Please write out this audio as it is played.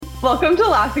Welcome to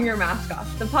Laughing Your Mask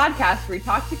Off, the podcast where we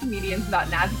talk to comedians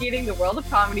about navigating the world of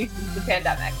comedy since the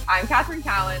pandemic. I'm Catherine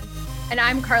Cowan. And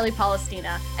I'm Carly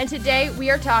Palestina. And today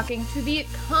we are talking to the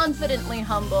confidently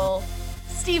humble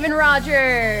Stephen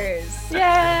Rogers.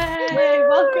 Yay!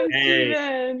 Welcome, Hey.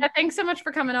 Stephen. Yeah, thanks so much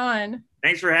for coming on.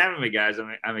 Thanks for having me, guys.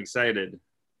 I'm excited.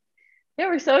 Yeah,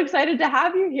 we're so excited to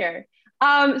have you here.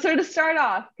 So to start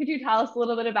off, could you tell us a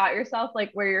little bit about yourself, like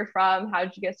where you're from, how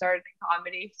did you get started in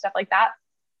comedy, stuff like that?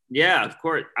 Yeah, of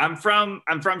course. I'm from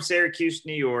Syracuse,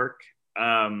 New York,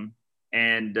 and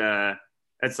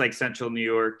that's like central New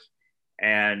York.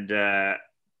 And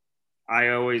I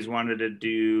always wanted to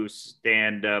do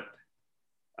stand up,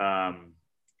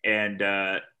 and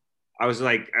I was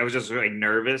just like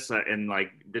nervous and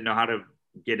like didn't know how to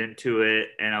get into it,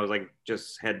 and I was like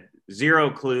just had zero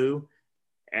clue.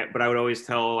 But I would always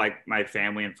tell like my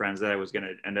family and friends that I was going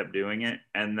to end up doing it.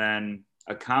 And then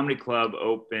a comedy club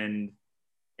opened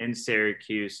in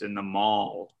Syracuse in the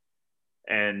mall.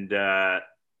 And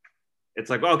it's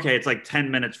like, okay, it's like 10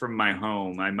 minutes from my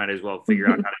home. I might as well figure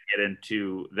out how to get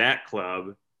into that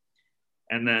club.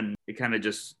 And then it kind of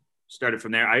just started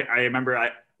from there. I remember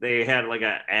they had like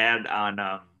an ad on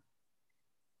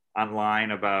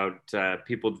online about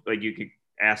people, like you could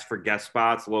ask for guest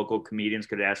spots. Local comedians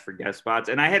could ask for guest spots.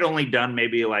 And I had only done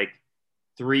maybe like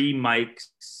 3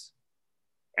 mics,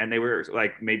 and they were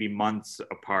like maybe months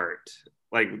apart,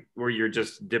 like where you're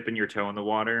just dipping your toe in the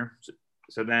water.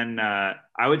 So then I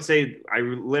would say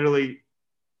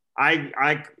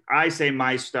I say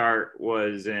my start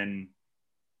was in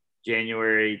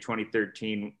January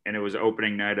 2013, and it was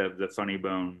opening night of the Funny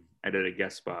Bone. I did a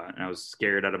guest spot, and I was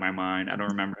scared out of my mind. I don't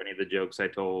remember any of the jokes I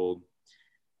told.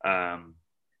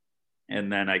 And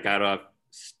then I got off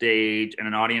stage, and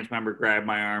an audience member grabbed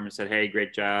my arm and said, "Hey,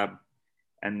 great job."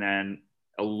 And then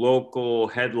a local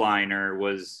headliner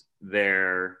was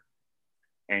there,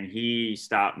 and he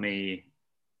stopped me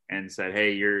and said,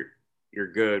 "Hey, you're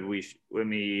good. Let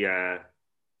me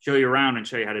show you around and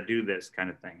show you how to do this," kind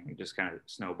of thing. It just kind of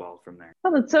snowballed from there.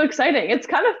 Oh, that's so exciting. It's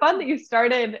kind of fun that you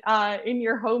started in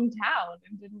your hometown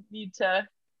and didn't need to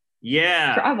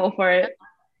travel for it.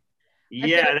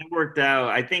 Yeah, that worked out.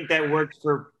 I think that works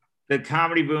for the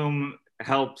comedy boom,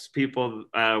 helps people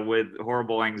with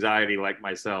horrible anxiety like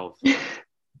myself.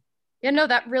 Yeah, no,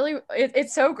 that really,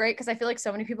 it's so great because I feel like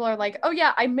so many people are like, oh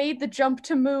yeah, I made the jump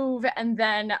to move, and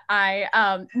then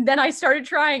I started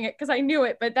trying it because I knew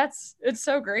it, but it's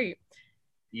so great.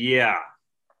 Yeah,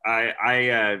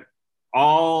 I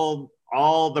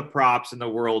all the props in the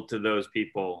world to those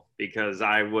people, because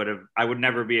I would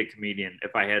never be a comedian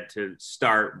if I had to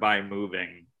start by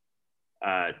moving.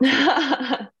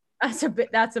 That's a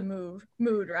mood,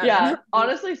 right? Yeah,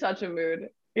 honestly, such a mood.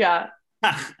 Yeah.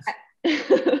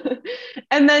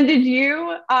 And then did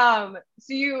you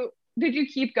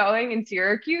keep going in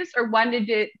Syracuse, or when did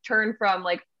it turn from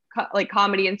like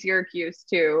comedy in Syracuse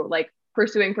to like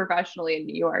pursuing professionally in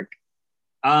New York?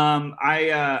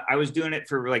 I was doing it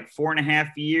for like 4.5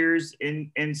 years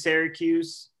in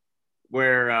Syracuse,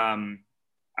 where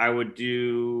I would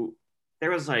do. There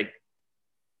was like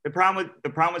the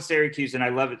problem with Syracuse, and I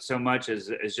love it so much,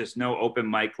 is just no open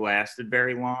mic lasted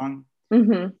very long.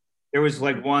 Mm-hmm. There was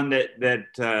like one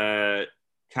that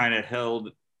kind of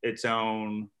held its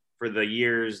own for the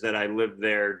years that I lived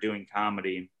there doing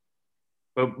comedy,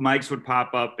 but mics would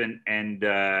pop up and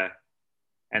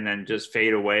then just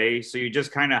fade away. So you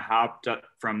just kind of hopped up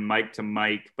from mic to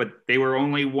mic, but they were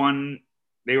only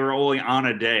on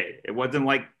a day. It wasn't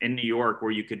like in New York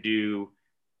where you could do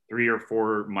 3 or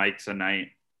 4 mics a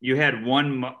night. You had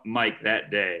one mic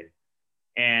that day,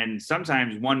 and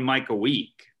sometimes one mic a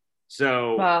week.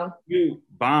 So Wow. You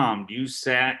bombed. You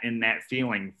sat in that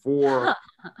feeling for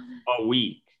a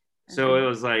week. So it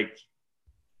was like,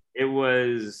 it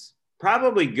was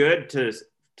probably good to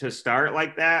start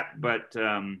like that, but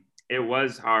it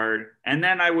was hard. And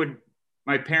then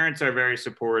my parents are very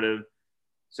supportive.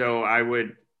 So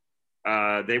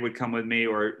they would come with me,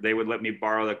 or they would let me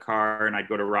borrow the car, and I'd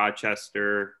go to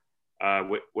Rochester,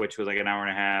 which was like an hour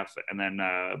and a half, and then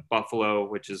Buffalo,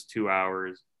 which is 2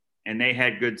 hours. And they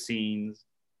had good scenes.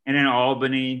 And in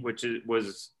Albany, which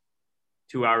was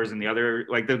 2 hours in the other.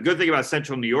 Like, the good thing about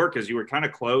central New York is you were kind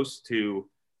of close to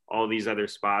all these other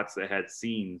spots that had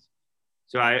scenes.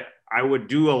 So I would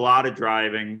do a lot of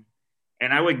driving,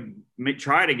 and I would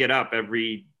try to get up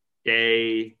every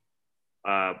day,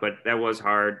 but that was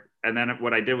hard. And then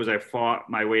what I did was I fought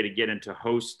my way to get into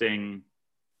hosting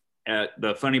at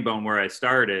the Funny Bone where I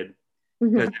started.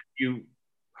 Because if you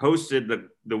hosted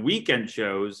the weekend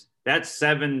shows, that's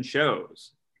 7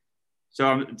 shows.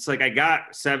 So it's like I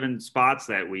got 7 spots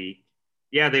that week,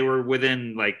 yeah, they were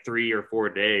within like 3 or 4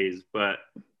 days, but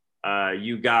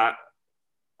you got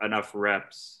enough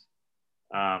reps.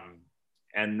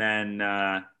 And then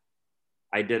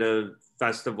I did a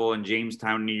festival in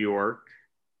Jamestown, New York,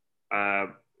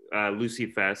 Lucy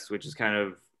Fest, which is kind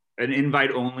of an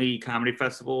invite-only comedy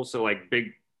festival. So like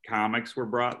big comics were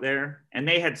brought there, and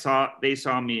they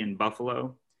saw me in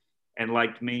Buffalo and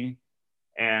liked me.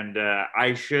 And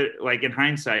I should, like, in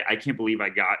hindsight, I can't believe I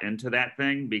got into that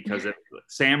thing, because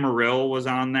Sam Morrill was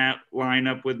on that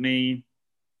lineup with me,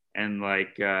 and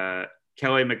like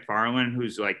Kelly McFarland,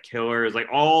 who's like killer, is like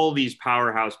all these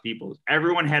powerhouse people.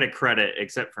 Everyone had a credit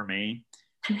except for me.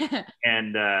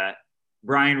 And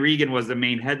Brian Regan was the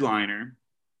main headliner,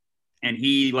 and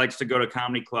he likes to go to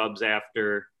comedy clubs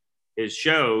after his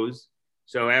shows.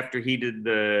 So after he did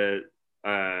the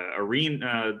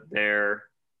arena there,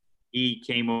 he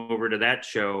came over to that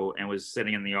show and was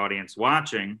sitting in the audience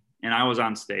watching, and I was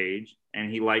on stage, and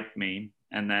he liked me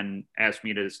and then asked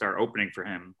me to start opening for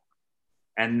him.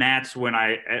 And that's when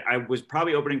I was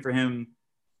probably opening for him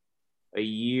a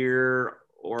year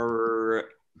or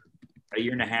a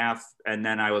year and a half. And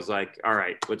then I was like, all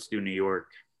right, let's do New York.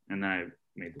 And then I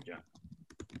made the jump.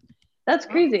 That's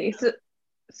crazy.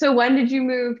 So when did you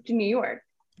move to New York?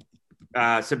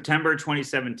 September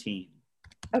 2017.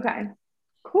 Okay,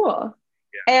 cool.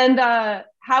 Yeah. And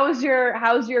how's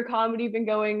your comedy been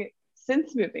going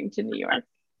since moving to New York?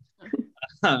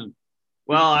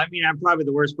 Well, I mean, I'm probably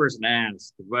the worst person to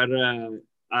ask, but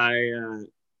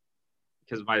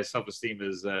because my self-esteem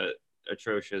is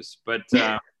atrocious, but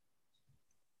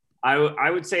I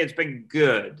would say it's been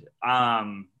good.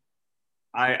 I've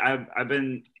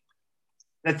been,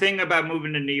 the thing about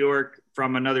moving to New York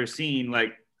from another scene,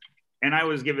 like, and I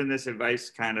was given this advice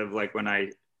kind of like when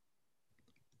I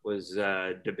was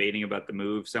debating about the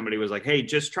move. Somebody was like, hey,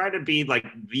 just try to be like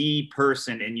the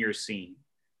person in your scene.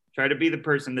 Try to be the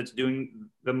person that's doing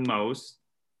the most,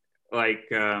 like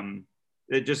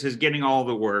that just is getting all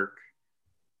the work.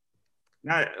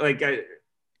 Not that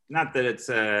it's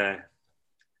I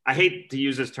hate to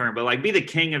use this term, but like be the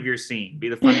king of your scene, be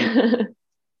the funniest.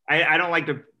 I don't like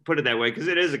to put it that way, because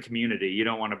it is a community. You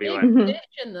don't want to be like fish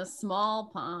in the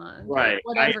small pond, right?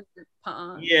 Whatever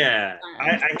pond. Yeah,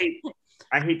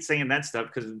 I hate saying that stuff,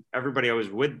 because everybody I was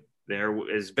with there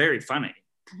is very funny,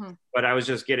 but I was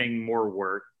just getting more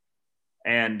work.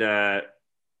 And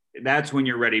that's when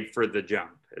you're ready for the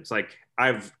jump. It's like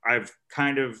I've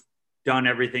kind of done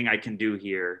everything I can do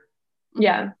here.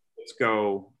 Yeah. Let's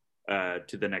go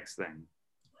to the next thing.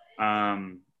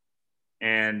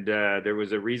 And there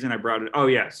was a reason I brought it. Oh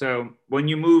yeah. So when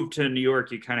you move to New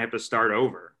York, you kind of have to start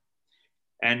over,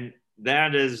 and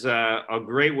that is a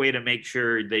great way to make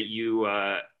sure that you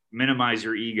minimize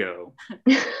your ego.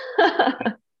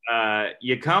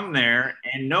 You come there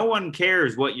and no one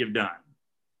cares what you've done.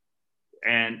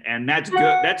 And that's good.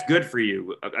 That's good for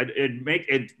you. It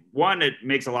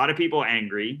makes a lot of people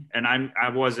angry, and I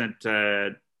wasn't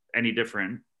any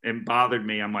different. It bothered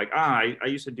me. I'm like, I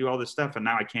used to do all this stuff, and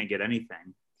now I can't get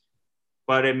anything.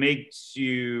 But it makes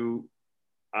you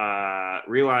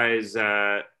realize,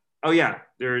 oh yeah,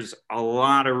 there's a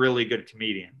lot of really good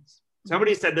comedians.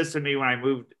 Somebody said this to me when I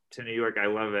moved to New York. I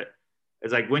love it.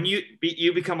 It's like when you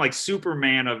become like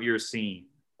Superman of your scene,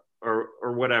 or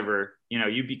whatever,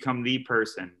 you become the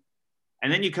person.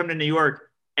 And then you come to New York,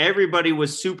 everybody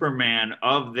was Superman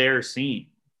of their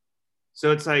scene.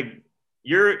 So it's like,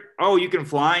 you can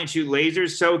fly and shoot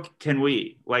lasers, so can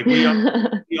we. Like we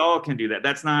all can do that.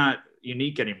 That's not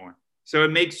unique anymore. So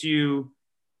it makes you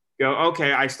go,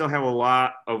 okay, I still have a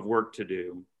lot of work to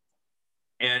do.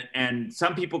 And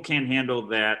some people can't handle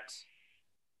that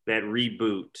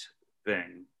reboot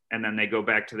thing. And then they go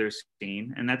back to their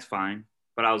scene, and that's fine.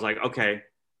 But I was like, okay,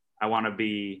 I want to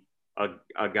be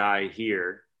a guy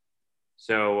here.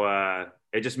 So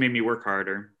it just made me work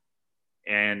harder.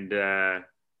 And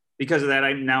because of that,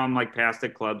 I'm like past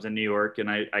at clubs in New York, and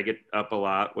I get up a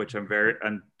lot, which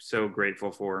I'm so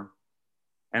grateful for.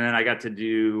 And then I got to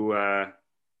do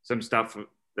some stuff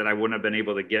that I wouldn't have been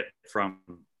able to get from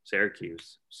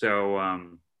Syracuse. So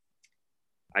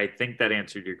I think that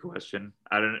answered your question.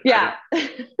 Yeah.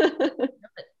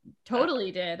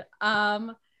 Totally did.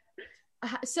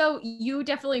 So you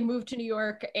definitely moved to New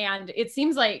York, and it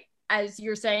seems like, as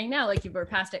you're saying now, like you were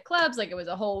past at clubs, like it was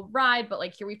a whole ride, but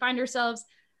like here we find ourselves.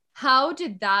 How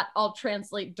did that all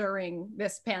translate during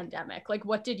this pandemic? Like,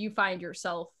 what did you find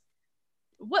yourself?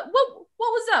 What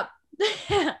was up?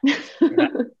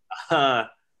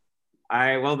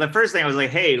 Well, the first thing I was like,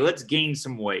 hey, let's gain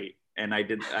some weight. And I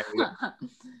did,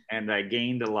 and I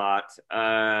gained a lot.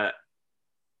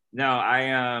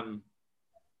 No,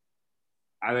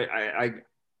 I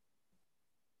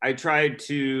tried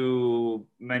to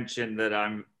mention that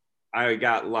I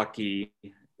got lucky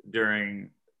during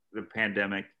the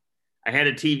pandemic. I had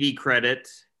a TV credit,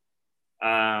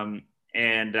 and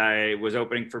I was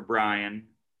opening for Brian,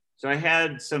 so I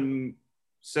had some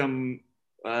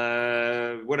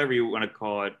whatever you want to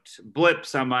call it,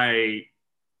 blips on my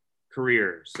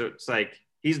career. So it's like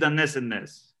he's done this and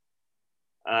this,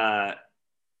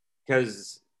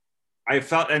 because I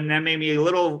felt, and that made me a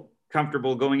little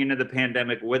comfortable going into the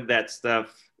pandemic with that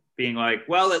stuff, being like,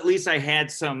 well, at least I had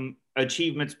some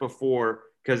achievements before,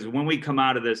 because when we come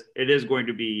out of this, it is going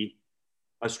to be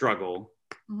a struggle,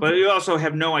 but you also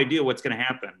have no idea what's going to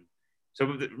happen.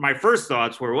 So my first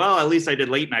thoughts were, well, at least I did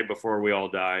late night before we all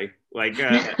die. Like,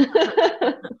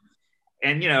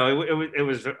 and you know, it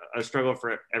was a struggle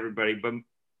for everybody, but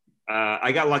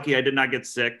I got lucky. I did not get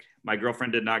sick. My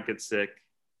girlfriend did not get sick.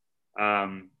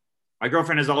 My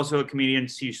girlfriend is also a comedian.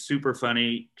 She's super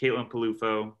funny, Caitlin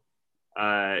Palufo.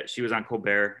 She was on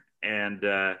Colbert, and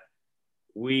I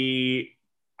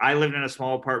lived in a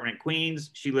small apartment in Queens.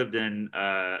 She lived in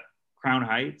Crown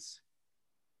Heights,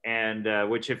 and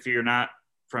which, if you're not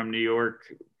from New York,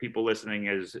 people listening,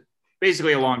 is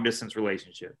basically a long distance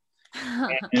relationship.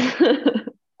 And,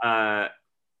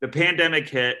 the pandemic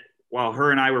hit while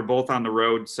her and I were both on the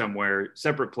road somewhere,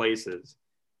 separate places,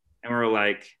 and we were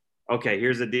like, okay,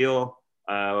 here's the deal.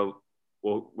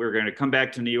 We're going to come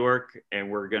back to New York and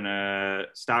we're going to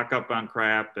stock up on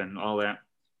crap and all that.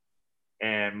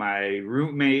 And my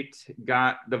roommate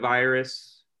got the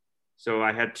virus. So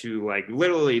I had to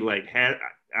literally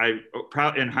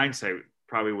in hindsight,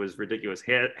 probably was ridiculous.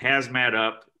 Hazmat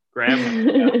up,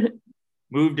 grabbed,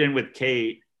 moved in with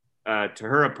Kate to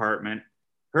her apartment.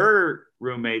 Her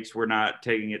roommates were not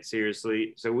taking it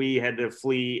seriously. So we had to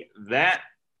flee that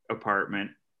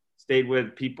apartment, stayed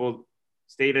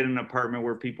in an apartment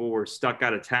where people were stuck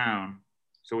out of town.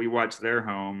 So we watched their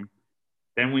home.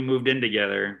 Then we moved in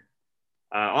together.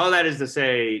 All that is to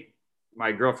say,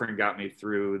 my girlfriend got me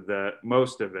through the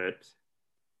most of it.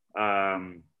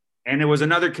 And it was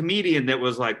another comedian that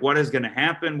was like, what is going to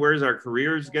happen? Where's our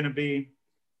careers going to be?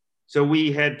 So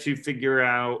we had to figure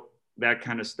out that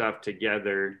kind of stuff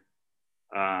together.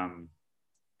 And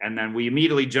then we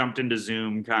immediately jumped into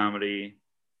Zoom comedy,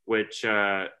 which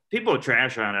people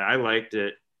trash on it. I liked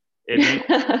it.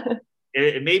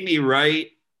 It made me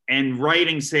write, and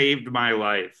writing saved my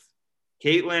life.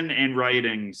 Caitlin and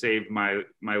writing saved my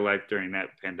life during that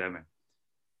pandemic.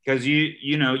 Because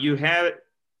you have,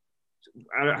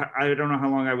 I don't know how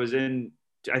long I was in.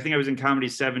 I think I was in comedy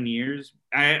 7 years.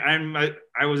 I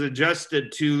was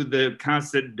adjusted to the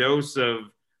constant dose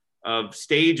of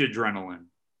stage adrenaline.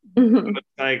 Mm-hmm.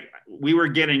 Like we were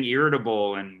getting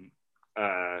irritable and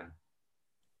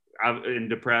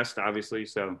depressed, obviously.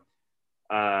 So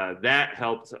that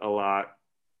helped a lot.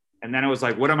 And then I was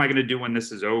like, what am I going to do when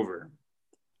this is over?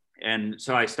 And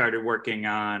so I started working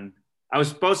on, I was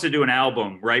supposed to do an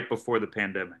album right before the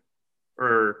pandemic,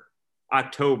 or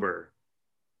October.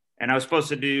 And I was supposed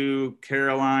to do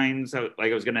Caroline's, I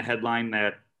was going to headline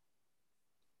that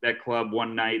club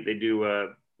one night. They do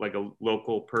a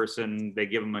local person, they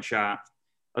give them a shot.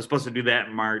 I was supposed to do that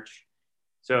in March.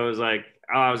 So it was like,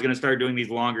 I was going to start doing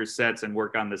these longer sets and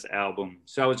work on this album.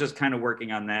 So I was just kind of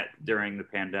working on that during the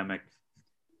pandemic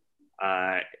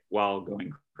while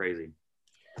going crazy.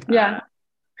 Yeah.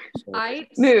 I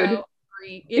so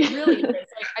agree. It really is.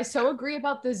 I so agree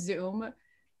about the Zoom,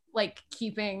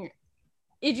 keeping,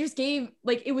 it just gave,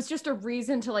 it was just a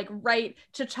reason to write,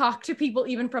 to talk to people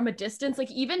even from a distance.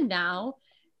 Even now,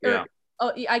 yeah.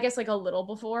 I guess a little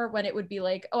before, when it would be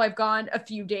I've gone a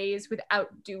few days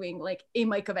without doing a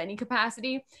mic of any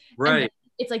capacity. Right.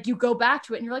 It's you go back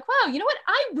to it and you're like, wow, you know what?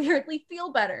 I weirdly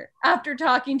feel better after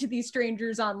talking to these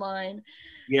strangers online.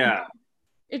 Yeah.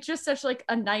 It's just such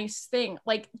a nice thing.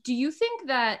 Do you think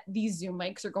that these Zoom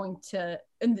mics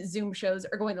and the Zoom shows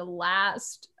are going to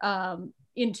last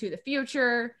into the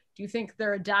future? Do you think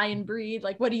they're a dying breed?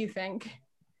 What do you think?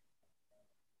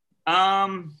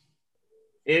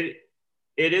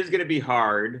 It is going to be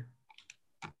hard.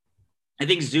 I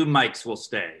think Zoom mics will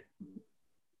stay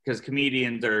because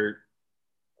comedians are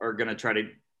going to try to,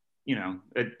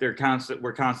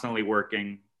 we're constantly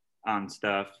working on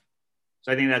stuff.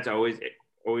 So I think that's always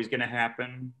going to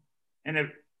happen.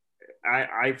 And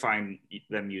I find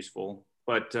them useful,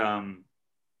 but the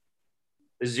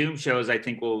Zoom shows I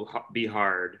think will be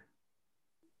hard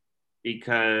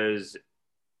because,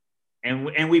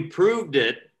 and we proved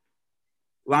it,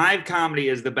 live comedy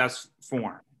is the best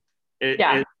form.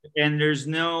 And there's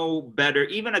no better,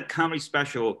 even a comedy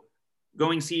special,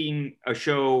 seeing a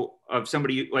show of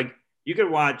somebody, you could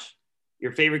watch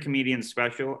your favorite comedian's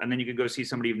special, and then you could go see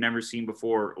somebody you've never seen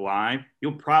before live,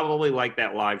 you'll probably like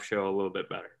that live show a little bit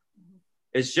better.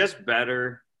 It's just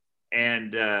better,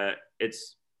 and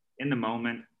it's in the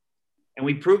moment. And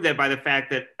we proved that by the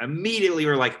fact that immediately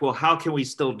we're like, well, how can we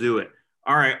still do it?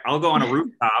 All right, I'll go on a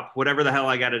rooftop, whatever the hell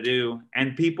I got to do.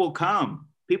 And people come.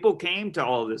 People came to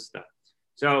all of this stuff.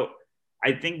 So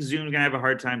I think Zoom's going to have a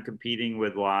hard time competing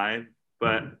with live.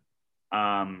 But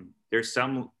there's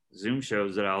some Zoom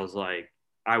shows that I was like,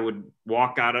 I would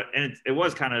walk out of, and it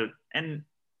was kind of, and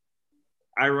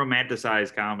I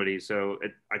romanticize comedy. So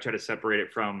I try to separate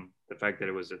it from the fact that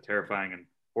it was a terrifying and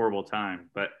horrible time.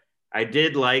 But I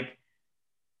did like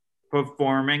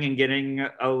performing and getting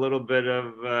a little bit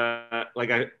of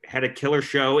like I had a killer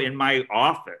show in my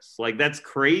office. Like that's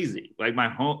crazy. Like my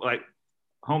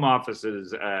home office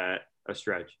is a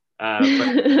stretch. But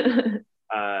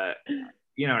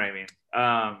you know what I mean?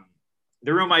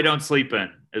 The room I don't sleep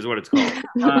in is what it's called.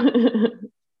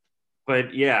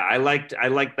 But yeah, I liked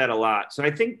that a lot. So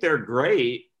I think they're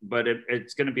great, but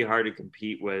it's going to be hard to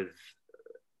compete with,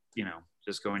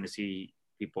 just going to see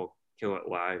people kill it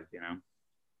live,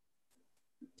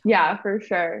 Yeah, for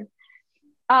sure.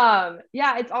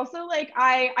 Yeah, it's also like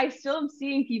I still am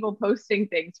seeing people posting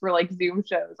things for like Zoom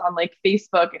shows on like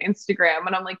Facebook and Instagram,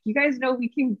 and I'm like, you guys know we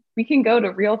can go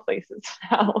to real places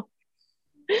now.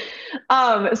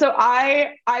 So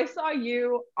I saw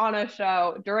you on a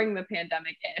show during the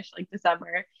pandemic-ish, like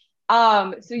December.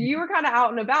 So you were kind of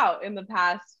out and about in the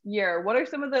past year. What are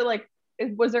some of the like,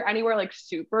 was there anywhere like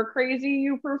super crazy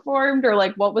you performed, or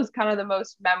like what was kind of the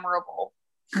most memorable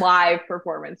live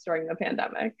performance during the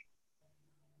pandemic?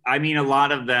 I mean, a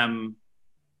lot of them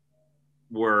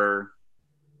were,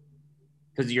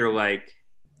 because you're like,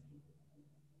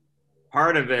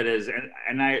 part of it is,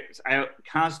 and I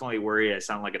constantly worry I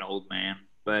sound like an old man,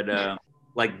 but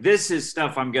like this is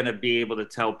stuff I'm going to be able to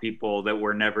tell people that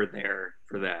were never there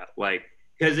for that. Like,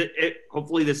 because it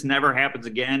hopefully this never happens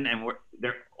again, and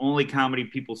the only comedy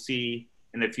people see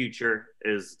in the future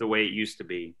is the way it used to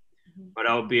be. But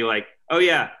I'll be like, oh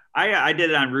yeah, I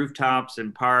did it on rooftops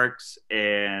and parks,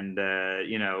 and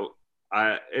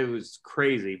it was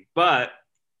crazy. But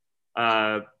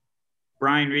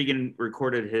Brian Regan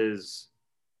recorded his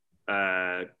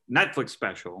Netflix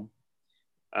special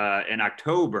in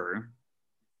October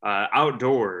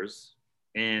outdoors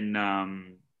in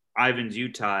Ivins,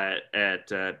 Utah at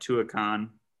Tuacahn,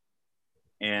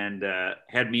 and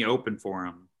had me open for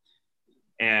him.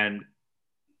 And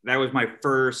that was my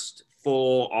first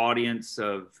full audience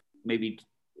of maybe,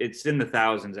 it's in the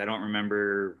thousands. I don't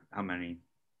remember how many,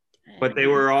 but they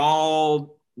were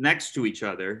all next to each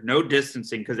other, no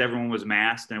distancing because everyone was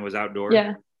masked and it was outdoors.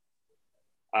 Yeah.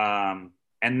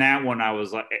 And that one I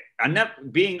was like,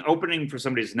 opening for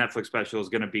somebody's Netflix special is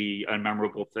going to be a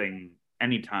memorable thing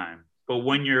anytime. But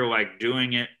when you're like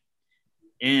doing it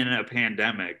in a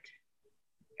pandemic,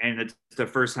 and it's the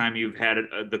first time you've had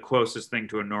the closest thing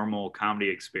to a normal comedy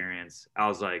experience, I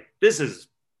was like, this is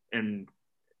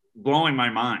blowing my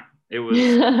mind. It was,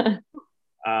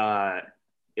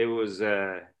 it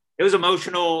was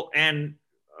emotional and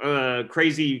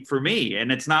crazy for me,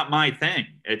 and it's not my thing.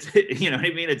 It's, you know what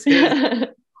I mean? It's his.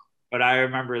 But I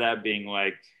remember that being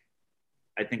like,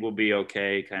 I think we'll be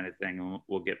okay kind of thing, and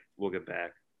we'll get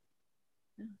back.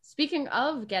 Speaking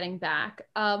of getting back,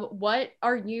 what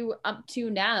are you up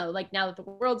to now? Like now that the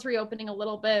world's reopening a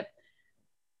little bit,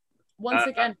 once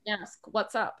again, ask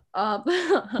what's up. I'm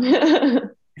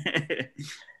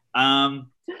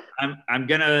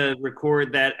gonna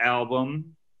record that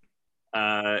album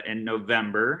in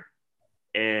November,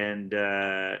 and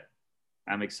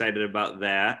I'm excited about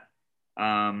that.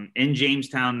 In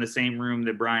Jamestown, the same room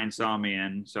that Brian saw me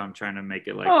in, so I'm trying to make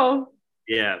it like,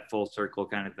 yeah, full circle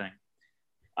kind of thing.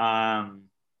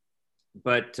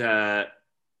 But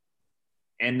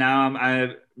and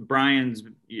now Brian's,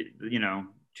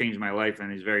 changed my life,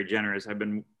 and he's very generous. I've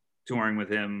been touring with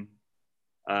him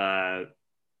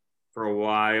for a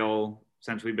while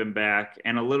since we've been back,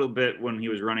 and a little bit when he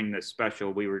was running this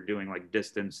special, we were doing like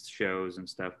distance shows and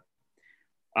stuff.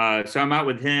 So I'm out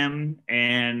with him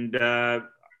and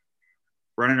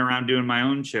running around doing my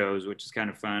own shows, which is kind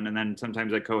of fun. And then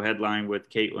sometimes I co-headline with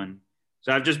Caitlin.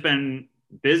 So I've just been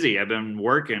busy. I've been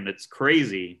working. It's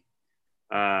crazy.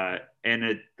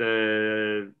 And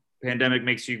the pandemic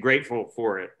makes you grateful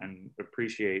for it and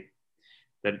appreciate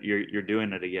that you're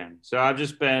doing it again. So I've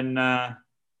just been,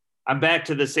 I'm back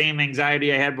to the same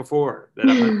anxiety I had before.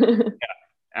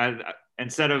 That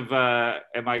instead of,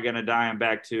 am I going to die? I'm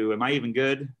back to, am I even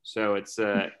good? So it's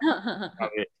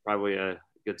probably a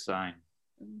good sign.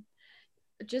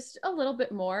 just a little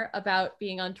bit more about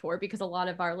being on tour, because a lot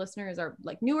of our listeners are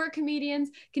like newer comedians.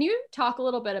 Can you talk a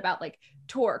little bit about like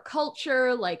tour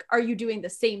culture? Like, are you doing the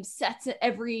same sets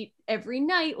every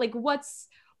night? Like, what's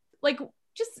like,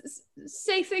 just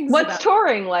say things. What's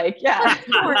touring like? Yeah.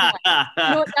 Touring like? You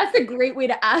know what? That's a great way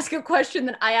to ask a question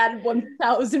that I added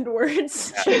 1,000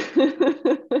 words.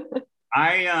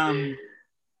 I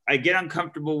get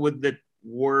uncomfortable with the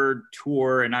word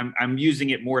tour, and I'm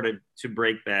using it more to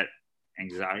break that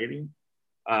anxiety,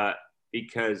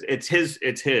 because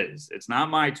it's not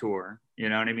my tour. You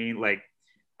know what I mean? Like,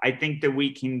 I think that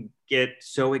we can get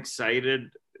so excited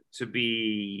to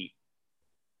be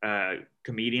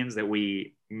comedians that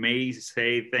we may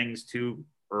say things too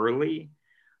early.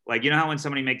 Like, you know how when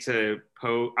somebody makes a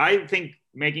post, I think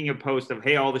making a post of,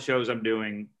 hey, all the shows I'm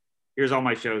doing, here's all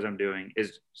my shows I'm doing,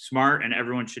 is smart, and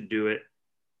everyone should do it.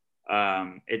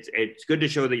 It's good to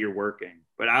show that you're working,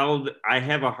 but I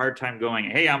have a hard time going,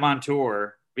 hey, I'm on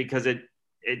tour, because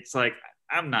it's like,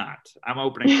 I'm not. I'm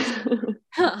opening for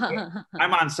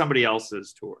I'm on somebody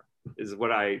else's tour, is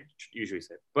what I usually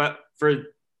say. But for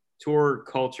tour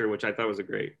culture, which I thought was a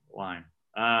great line,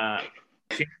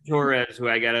 Shane Torres, who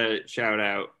I gotta shout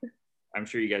out, I'm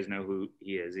sure you guys know who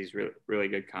he is. He's really, really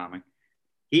good comic.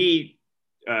 He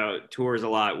tours a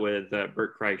lot with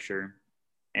Bert Kreischer,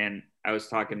 and I was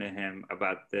talking to him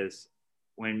about this.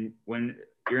 When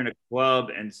you're in a club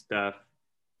and stuff,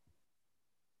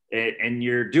 and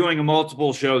you're doing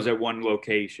multiple shows at one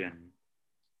location,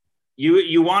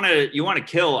 you want to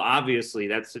kill. Obviously,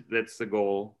 that's the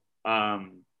goal.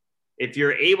 If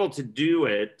you're able to do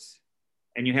it,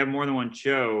 and you have more than one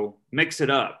show, mix it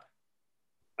up.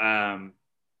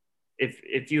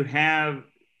 If you have,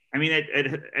 I mean,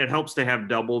 it helps to have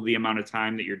double the amount of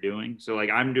time that you're doing. So like,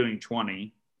 I'm doing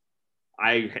 20.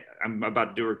 I'm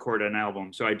about to record an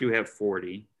album, so I do have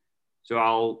 40. So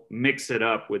I'll mix it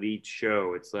up with each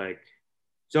show. It's like,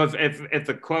 so if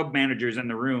the club manager's in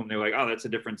the room, they're like, oh, that's a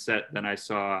different set than I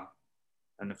saw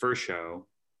in the first show,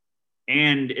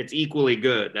 and it's equally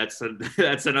good. That's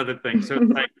another thing. So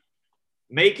it's like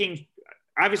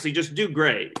obviously just do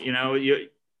great. You know,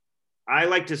 I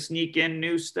like to sneak in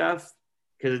new stuff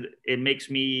because it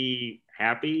makes me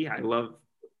happy. I love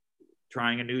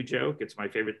trying a new joke. It's my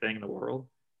favorite thing in the world,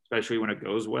 especially when it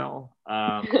goes well.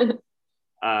 But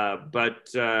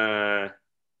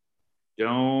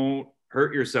don't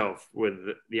hurt yourself with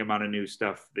the amount of new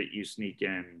stuff that you sneak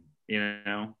in. You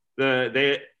know,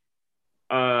 the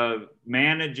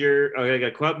manager, like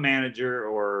a club manager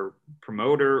or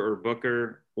promoter or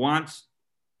booker, wants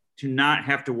to not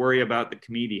have to worry about the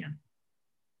comedian.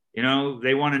 You know,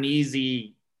 they want an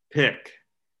easy pick.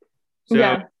 So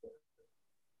yeah.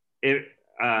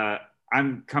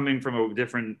 I'm coming from a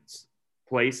different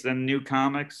place than new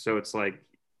comics, so it's like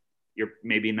you're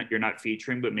not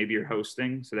featuring, but maybe you're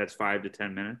hosting, so that's 5 to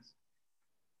 10 minutes.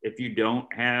 If you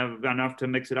don't have enough to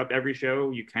mix it up every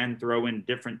show, you can throw in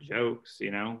different jokes.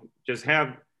 You know, just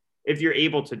have, if you're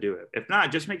able to do it. If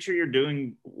not, just make sure you're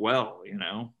doing well. You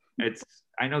know,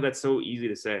 I know that's so easy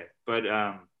to say, but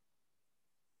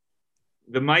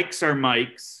the mics are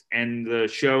mics and the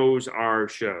shows are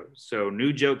shows. So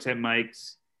new jokes at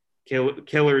mics,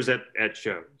 killers at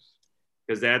shows,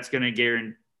 because that's going to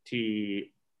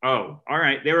guarantee, oh, all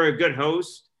right, they were a good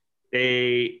host.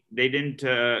 They didn't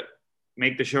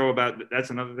make the show about, that's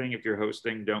another thing. If you're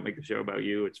hosting, don't make the show about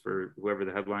you. It's for whoever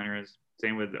the headliner is.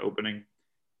 Same with the opening.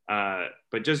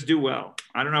 But just do well.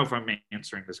 I don't know if I'm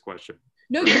answering this question.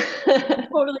 No, you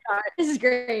totally are. This is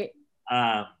great.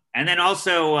 And then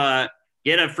also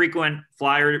get a frequent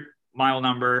flyer mile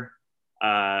number,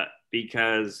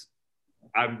 because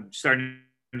I'm starting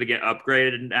to get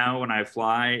upgraded now when I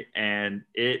fly, and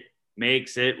it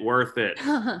makes it worth it.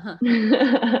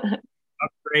 Upgraded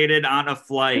on a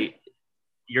flight,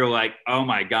 you're like, oh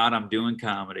my God, I'm doing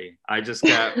comedy. I just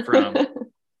got from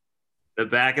the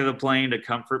back of the plane to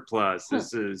Comfort Plus.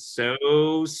 This is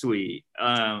so sweet.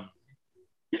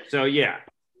 So yeah.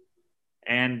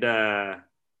 And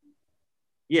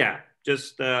yeah,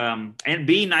 just and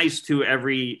be nice to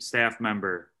every staff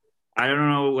member. I don't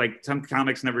know, like some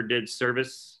comics never did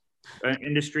service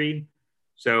industry,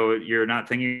 so you're not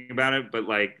thinking about it, but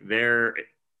like you're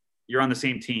on the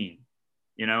same team,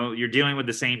 you know, you're dealing with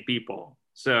the same people.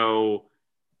 So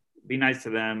be nice to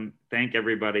them. Thank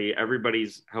everybody.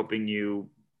 Everybody's helping you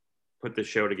put the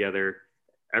show together.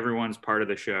 Everyone's part of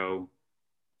the show.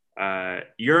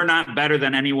 You're not better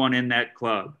than anyone in that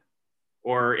club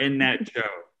or in that show.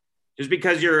 Just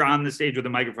because you're on the stage with a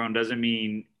microphone doesn't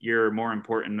mean you're more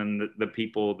important than the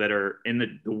people that are in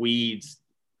the weeds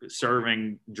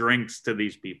serving drinks to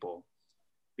these people.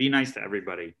 Be nice to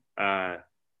everybody.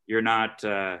 you're not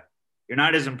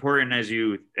as important as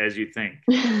you think.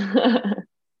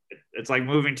 It's like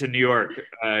moving to New York.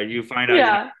 You find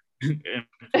out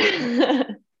you're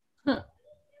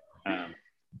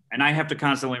and I have to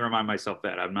constantly remind myself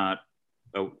that I'm not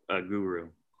a guru.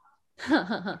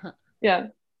 Yeah,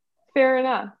 fair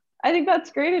enough. I think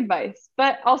that's great advice.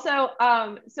 But also,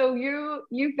 so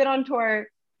you've been on tour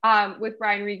with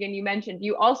Brian Regan. You mentioned,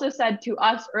 you also said to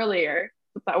us earlier,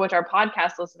 which our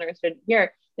podcast listeners didn't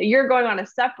hear, that you're going on a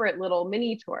separate little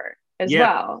mini tour as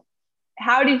well.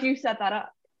 How did you set that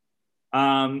up?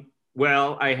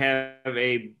 Well, I have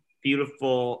a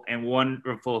beautiful and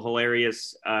wonderful,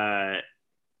 hilarious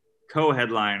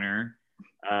co-headliner,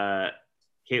 Caitlin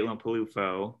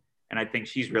Peluffo, and I think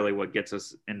she's really what gets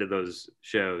us into those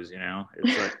shows. You know,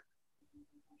 it's like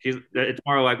it's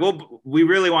more like, well, we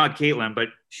really want Caitlin, but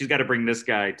she's got to bring this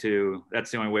guy too.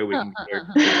 That's the only way we can get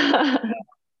her.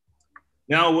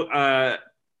 No,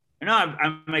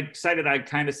 I'm excited. I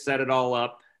kind of set it all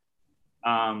up.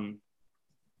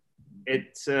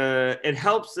 It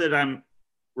helps that I'm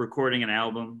recording an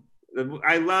album.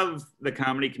 I love the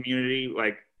comedy community.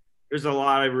 Like, there's a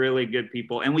lot of really good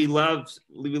people, and we love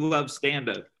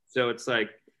stand-up. So it's like,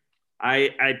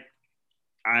 I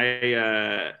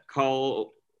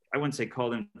wouldn't say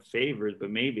called in favors, but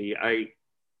maybe I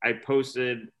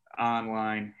posted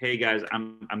online, hey guys,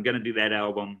 I'm gonna do that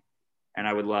album, and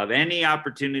I would love any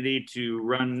opportunity to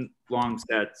run long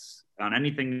sets on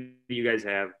anything that you guys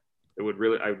have. I'd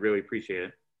really appreciate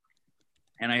it.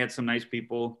 And I had some nice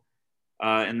people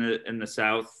in the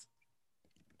South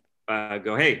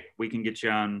go, hey, we can get you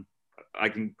on. I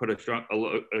can put a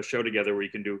show together where you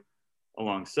can do a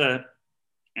long set.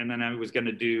 And then I was going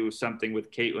to do something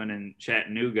with Caitlin in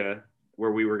Chattanooga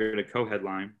where we were going to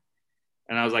co-headline.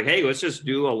 And I was like, hey, let's just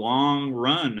do a long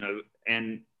run.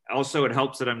 And also it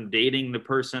helps that I'm dating the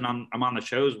person I'm on the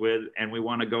shows with, and we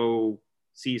want to go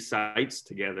see sites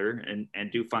together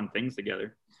and do fun things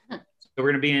together. So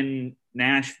we're going to be in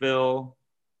Nashville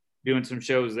doing some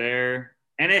shows there.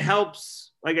 And it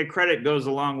helps, like, a credit goes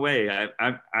a long way.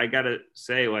 I got to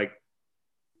say, like,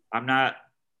 I'm not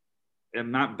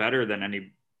better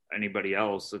than anybody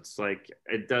else. It's like,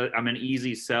 I'm an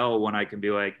easy sell when I can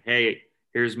be like, hey,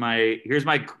 here's the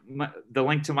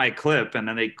link to my clip, and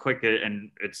then they click it and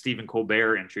it's Stephen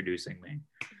Colbert introducing me.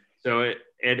 So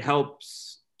it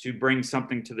helps to bring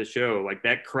something to the show. Like,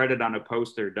 that credit on a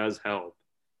poster does help.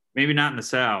 Maybe not in the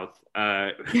South,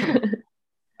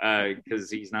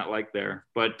 because he's not like there,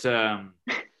 but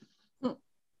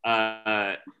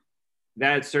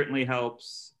that certainly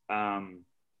helps. And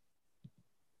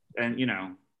you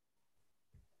know,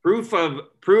 proof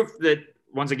that,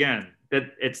 once again,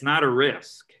 that it's not a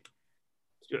risk.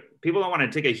 People don't want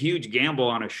to take a huge gamble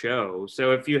on a show.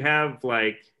 So if you have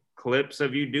like clips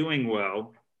of you doing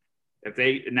well,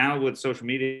 now with social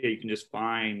media, you can just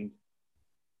find,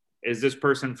 is this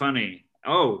person funny?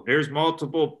 Oh, there's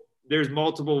multiple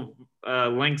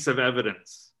links of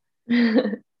evidence.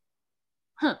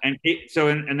 Huh. And so,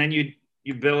 and then you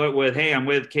bill it with, hey, I'm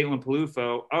with Caitlin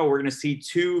Peluffo. Oh, we're going to see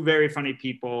two very funny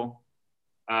people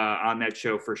on that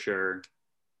show for sure.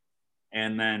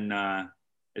 And then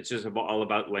it's just all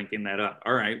about linking that up.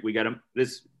 All right, we got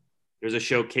there's a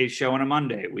showcase show on a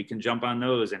Monday. We can jump on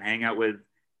those and hang out with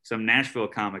some Nashville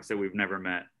comics that we've never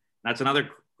met. That's another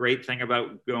great thing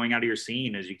about going out of your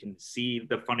scene, is you can see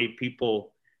the funny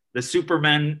people, the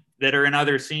supermen that are in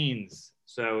other scenes.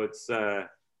 So it's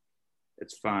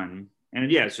fun.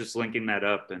 And yeah, it's just linking that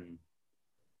up and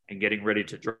getting ready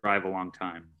to drive a long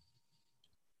time.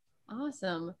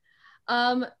 Awesome.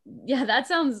 Yeah, that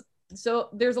sounds, so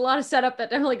there's a lot of setup that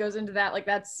definitely goes into that. Like,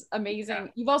 that's amazing. Yeah.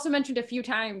 You've also mentioned a few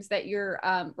times that you're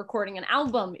recording an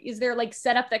album. Is there like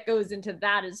setup that goes into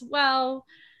that as well?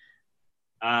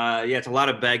 Yeah, it's a lot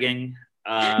of begging.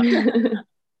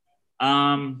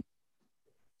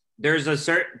 There's a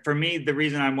certain, for me, the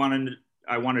reason I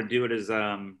want to do it is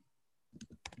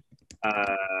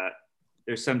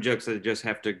there's some jokes that just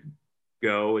have to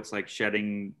go. It's like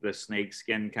shedding the snake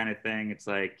skin kind of thing. It's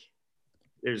like,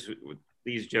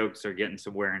 these jokes are getting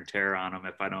some wear and tear on them.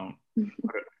 If I don't,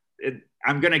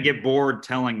 I'm going to get bored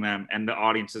telling them, and the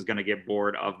audience is going to get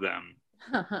bored of them.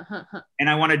 And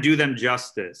I want to do them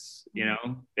justice. You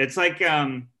know, it's like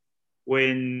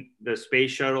when the space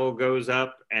shuttle goes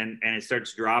up and it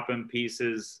starts dropping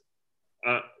pieces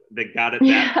that got it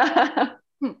that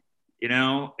you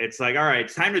know, it's like, all right,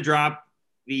 it's time to drop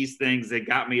these things that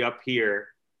got me up here,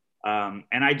 and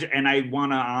I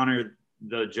want to honor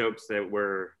the jokes that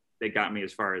got me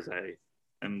as far as I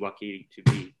am lucky to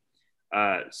be.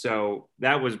 So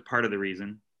that was part of the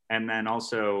reason. And then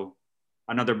also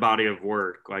another body of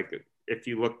work. Like, if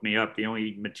you look me up, the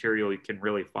only material you can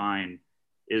really find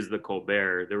is the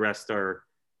Colbert. The rest are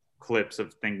clips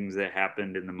of things that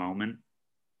happened in the moment,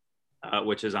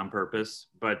 which is on purpose.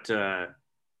 But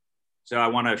so I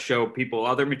want to show people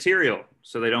other material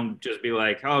so they don't just be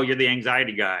like, oh, you're the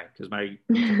anxiety guy, because my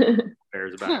Colbert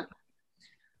is about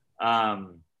it.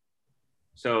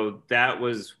 So that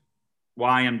was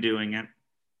why I'm doing it.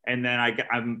 And then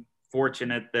I'm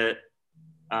fortunate that,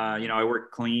 I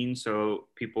work clean. So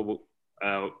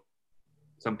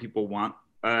some people want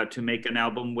to make an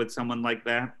album with someone like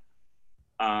that.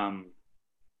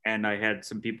 And I had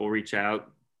some people reach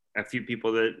out, a few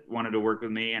people that wanted to work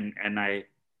with me. And I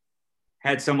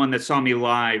had someone that saw me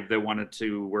live that wanted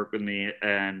to work with me.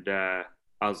 And I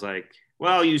was like,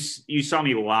 well, you saw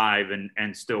me live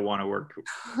and still want to work.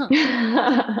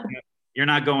 You're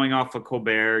not going off of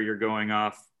Colbert. You're going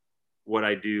off what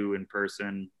I do in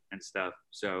person and stuff.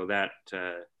 So that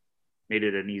made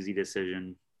it an easy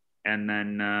decision. And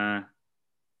then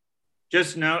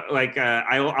just know, like,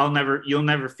 you'll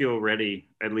never feel ready.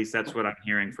 At least that's what I'm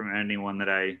hearing from anyone that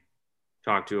I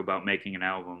talk to about making an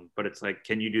album. But it's like,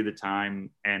 can you do the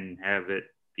time and have it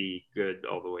be good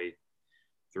all the way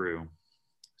through?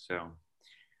 So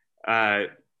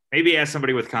maybe ask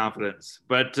somebody with confidence,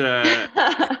 but sure,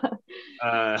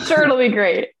 it'll be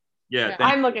great. Yeah,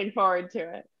 I'm looking forward to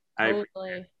it.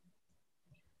 Totally.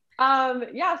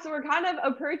 So we're kind of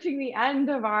approaching the end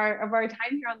of our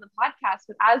time here on the podcast,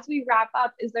 but as we wrap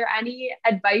up, is there any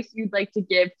advice you'd like to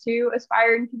give to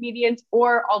aspiring comedians,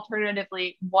 or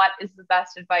alternatively, what is the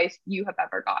best advice you have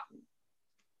ever gotten?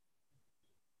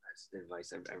 Best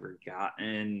advice I've ever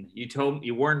gotten.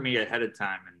 You warned me ahead of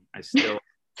time, and I still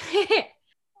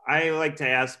I like to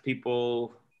ask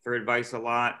people for advice a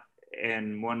lot.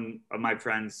 And one of my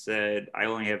friends said, I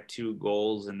only have 2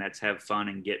 goals, and that's have fun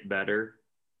and get better.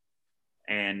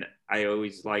 And I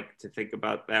always like to think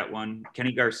about that one.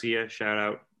 Kenny Garcia, shout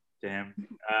out to him.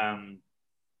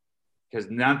 Because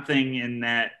nothing in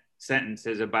that sentence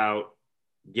is about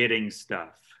getting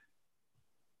stuff.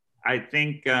 I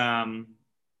think, I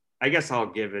guess I'll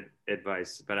give it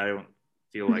advice, but I don't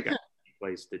feel like I'm in a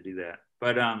place to do that.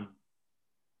 But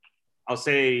I'll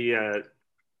say,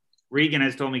 Regan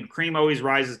has told me cream always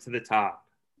rises to the top.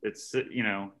 It's,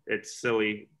 it's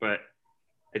silly, but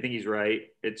I think he's right.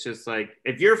 It's just like,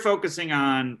 if you're focusing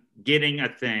on getting a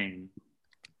thing,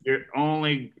 your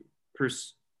only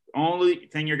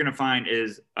thing you're going to find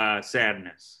is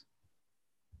sadness,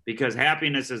 because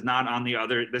happiness is not on the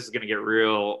other. This is going to get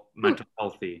real mental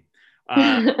healthy.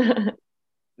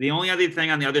 The only other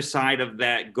thing on the other side of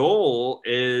that goal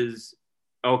is,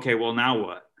 okay, well, now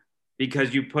what?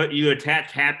 Because you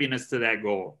attach happiness to that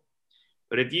goal.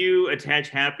 But if you attach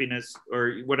happiness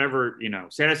or whatever,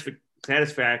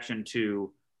 satisfaction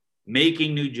to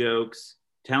making new jokes,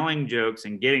 telling jokes,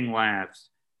 and getting laughs,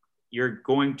 you're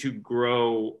going to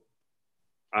grow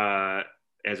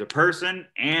as a person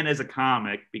and as a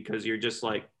comic, because you're just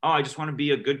like, oh, I just want to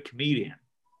be a good comedian.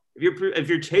 If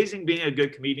you're chasing being a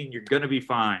good comedian, you're gonna be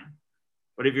fine.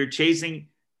 But if you're chasing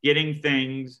getting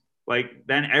things, like,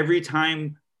 then every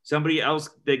time somebody else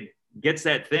that gets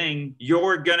that thing,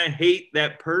 you're gonna hate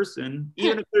that person,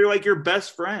 even if they're like your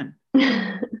best friend.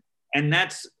 And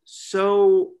that's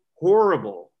so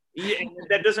horrible.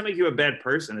 That doesn't make you a bad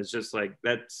person. It's just like,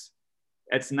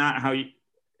 it's not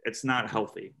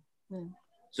healthy.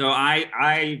 So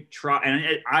I try,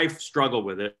 and I struggle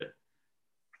with it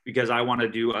because I want to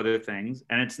do other things,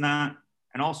 and it's not.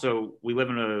 And also, we live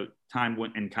in a time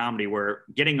in comedy where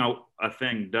getting a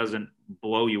thing doesn't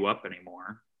blow you up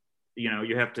anymore.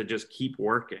 You have to just keep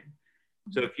working.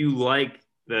 So if you like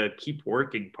the keep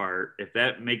working part, if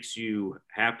that makes you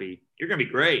happy, you're gonna be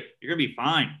great. You're gonna be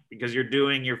fine, because you're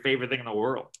doing your favorite thing in the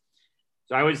world.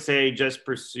 So I would say just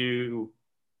pursue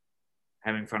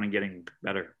having fun and getting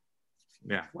better.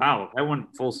 Yeah. Wow, that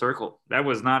went full circle. That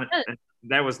was not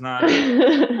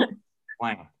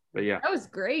planned, but yeah. That was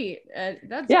great.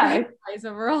 That's great advice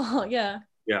overall. Yeah.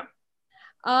 Yeah.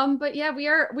 But yeah, we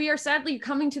are sadly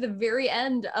coming to the very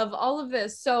end of all of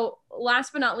this. So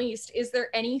last but not least, is there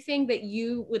anything that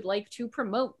you would like to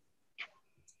promote?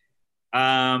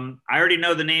 I already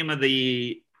know the name of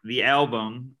the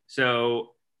album.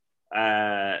 So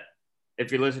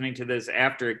if you're listening to this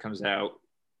after it comes out,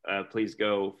 please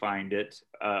go find it,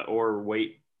 or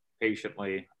wait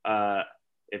patiently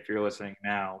if you're listening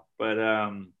now. But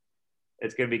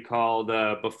it's going to be called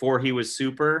Before He Was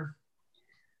Super.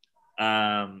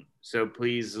 So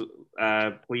please,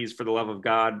 for the love of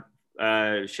God,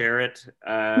 share it.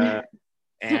 And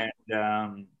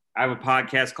I have a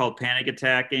podcast called Panic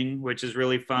Attacking, which is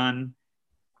really fun.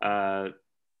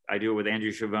 I do it with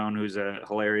Andrew Chavone, who's a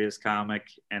hilarious comic,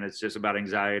 and it's just about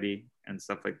anxiety and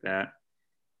stuff like that.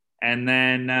 And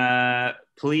then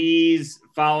please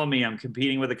follow me. I'm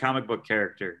competing with a comic book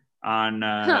character on.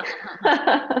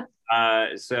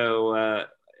 So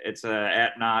it's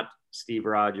at not Steve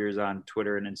Rogers on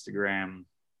Twitter and Instagram.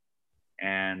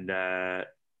 And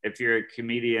if you're a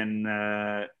comedian,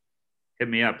 hit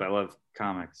me up. I love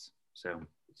comics. So,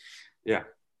 yeah.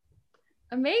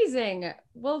 Amazing.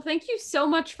 Well, thank you so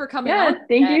much for coming Yeah, on.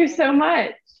 thank you so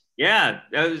much. Yeah,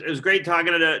 it was great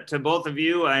talking to both of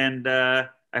you. And I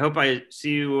hope I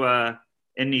see you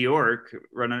in New York.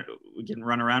 We can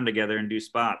run around together and do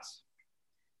spots.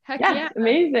 Heck Yes, yeah.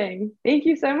 amazing. Thank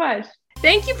you so much.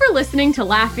 Thank you for listening to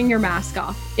Laughing Your Mask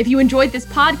Off. If you enjoyed this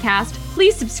podcast,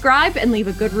 please subscribe and leave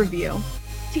a good review.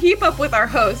 To keep up with our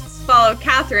hosts, follow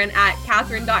Catherine at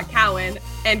Catherine.Cowan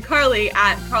and Carly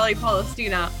at Carly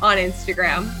Palestina on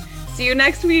Instagram. See you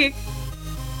next week.